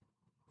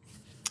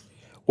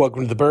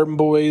Welcome to the Bourbon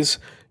Boys.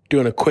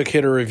 Doing a quick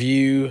hitter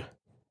review.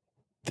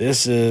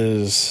 This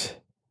is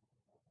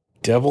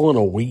Devil in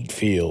a Wheat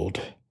Field.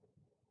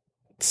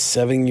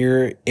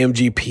 7-year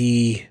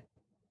MGP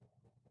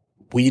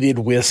wheated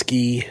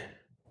whiskey.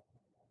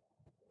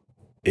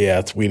 Yeah,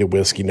 it's wheated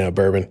whiskey, not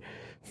bourbon.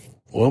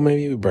 Well,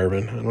 maybe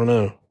bourbon. I don't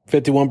know.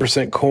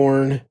 51%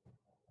 corn,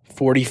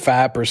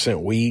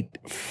 45% wheat,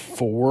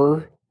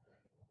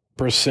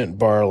 4%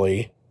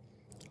 barley,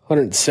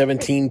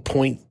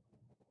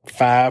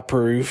 117.5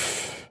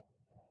 proof.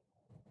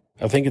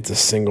 I think it's a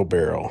single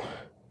barrel.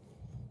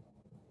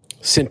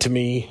 Sent to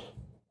me.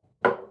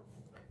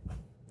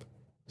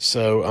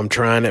 So I'm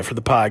trying it for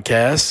the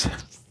podcast.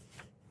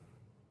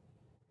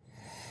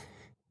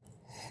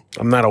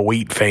 I'm not a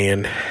wheat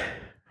fan.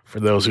 For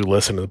those who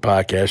listen to the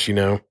podcast, you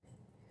know.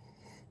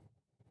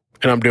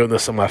 And I'm doing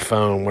this on my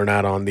phone. We're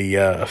not on the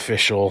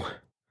official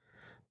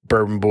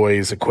Bourbon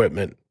Boys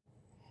equipment.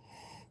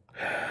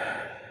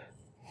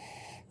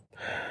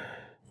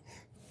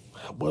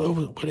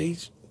 What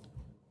age?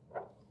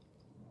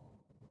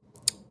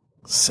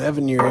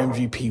 7-year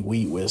MGP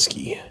wheat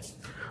whiskey.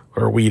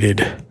 Or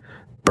wheated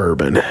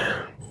bourbon.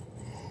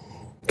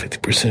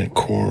 50%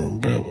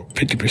 corn.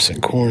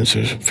 50% corn, so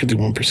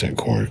 51%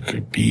 corn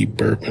could be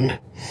bourbon.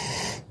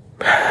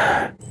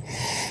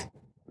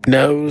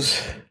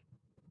 Nose.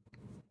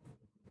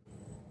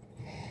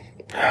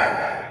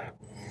 I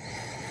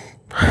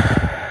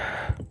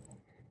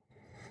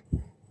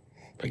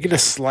get a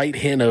slight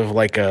hint of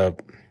like a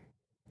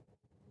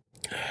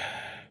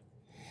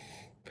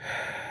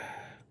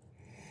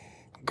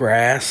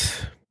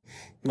grass,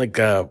 like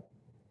a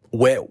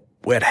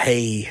wet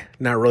hay,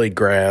 not really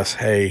grass,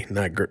 hay,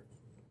 not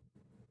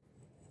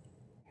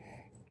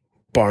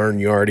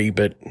barnyardy,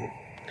 but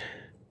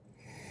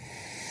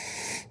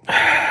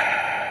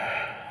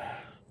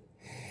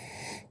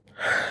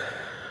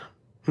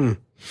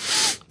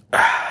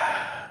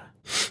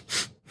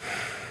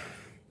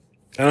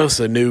I know it's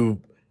a new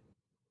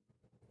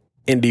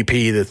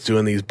NDP that's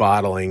doing these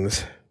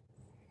bottlings.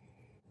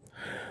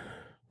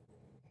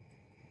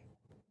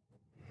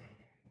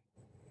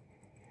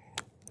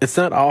 It's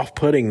not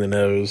off-putting, the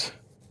nose,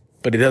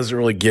 but it doesn't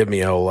really give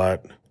me a whole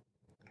lot.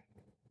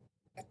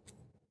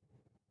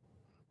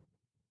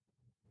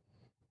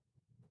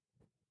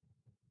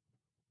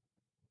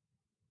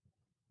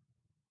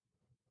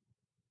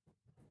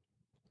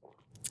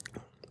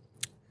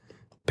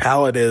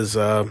 Palate is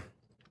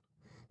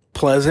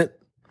pleasant.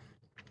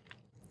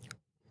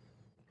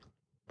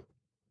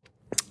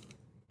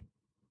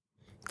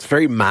 It's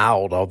very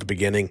mild at the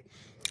beginning.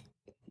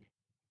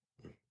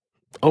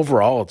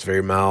 Overall, it's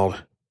very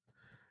mild.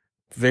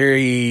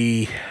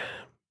 Very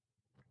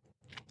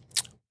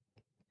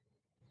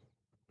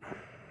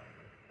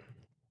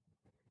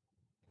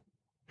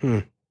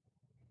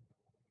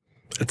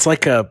It's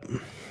like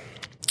it's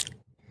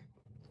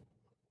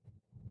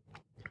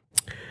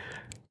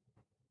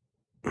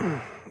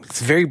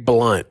very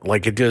blunt.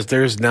 Like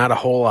there's not a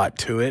whole lot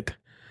to it.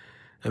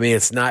 I mean,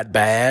 it's not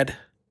bad,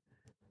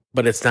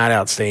 but it's not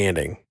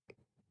outstanding.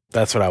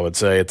 That's what I would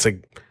say.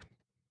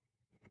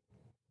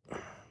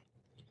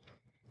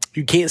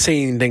 You can't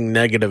say anything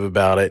negative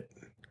about it.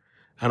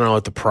 I don't know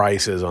what the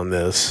price is on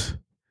this.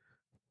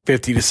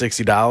 $50 to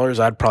 $60.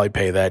 I'd probably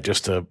pay that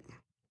just to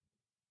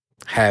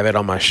have it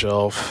on my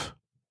shelf.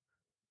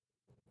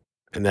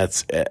 And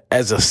that's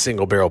as a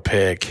single barrel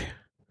pick. I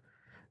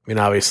mean,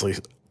 obviously,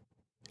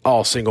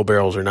 all single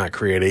barrels are not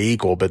created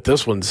equal, but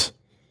this one's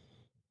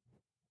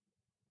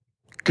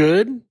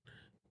good,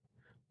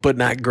 but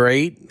not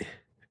great.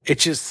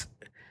 It's just,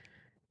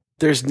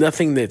 there's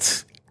nothing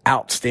that's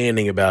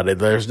outstanding about it.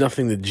 There's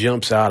nothing that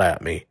jumps out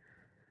at me.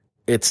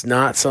 It's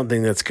not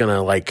something that's going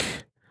to like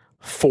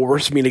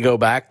force me to go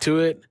back to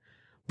it.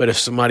 But if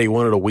somebody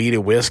wanted a wheated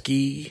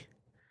whiskey,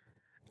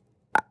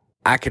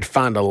 I could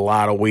find a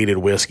lot of wheated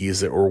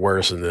whiskeys that were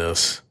worse than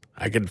this.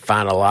 I could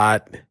find a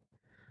lot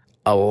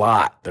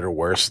that are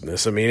worse than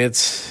this. I mean,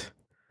 it's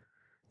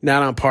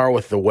not on par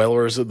with the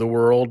Wellers of the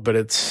world, but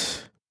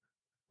it's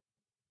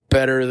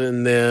better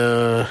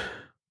than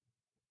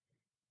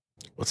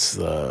what's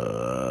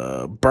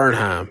the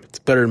Bernheim? It's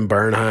better than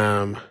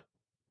Bernheim.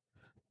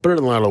 Better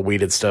than a lot of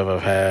wheated stuff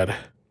I've had.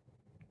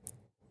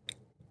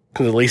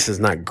 Because at least it's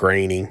not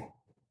grainy.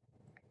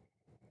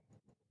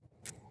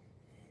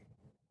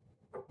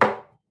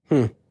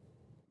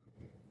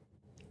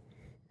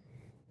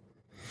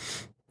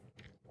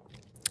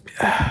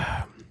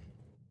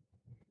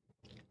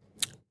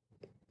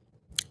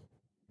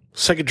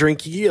 Second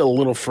drink, you get a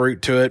little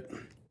fruit to it.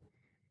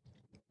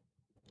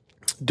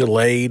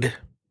 Delayed.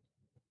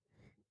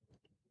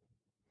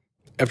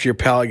 After your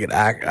palate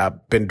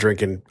I've been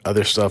drinking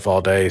other stuff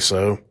all day,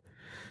 so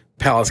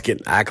palate's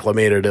getting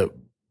acclimated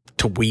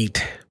to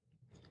wheat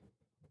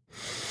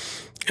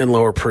and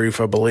lower proof,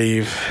 I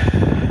believe.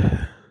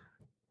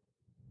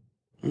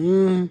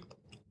 Little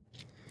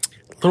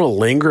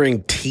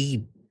lingering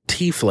tea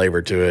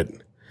flavor to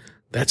it.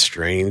 That's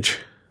strange.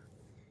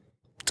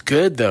 It's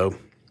good though.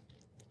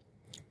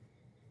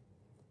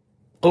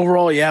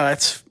 Overall, yeah,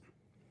 that's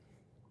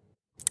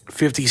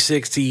 50,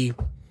 60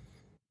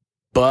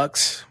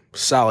 bucks,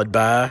 solid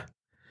buy.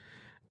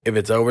 If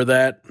it's over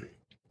that,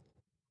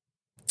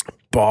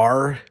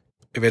 bar.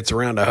 If it's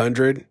around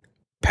 100,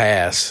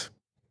 pass.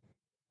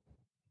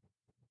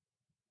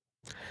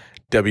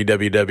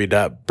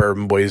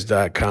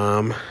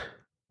 www.bourbonboys.com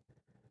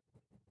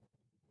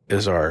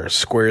is our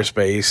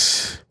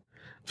Squarespace.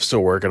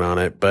 Still working on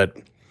it, but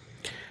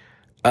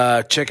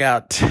check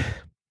out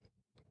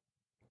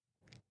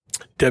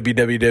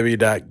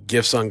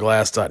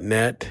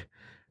www.giftsonglass.net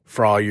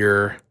for all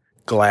your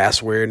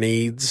glassware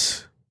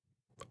needs.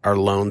 Our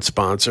loan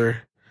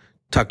sponsor.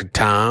 Talk to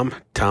Tom.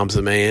 Tom's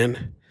the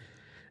man.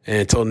 And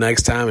until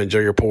next time,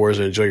 enjoy your pours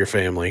and enjoy your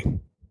family.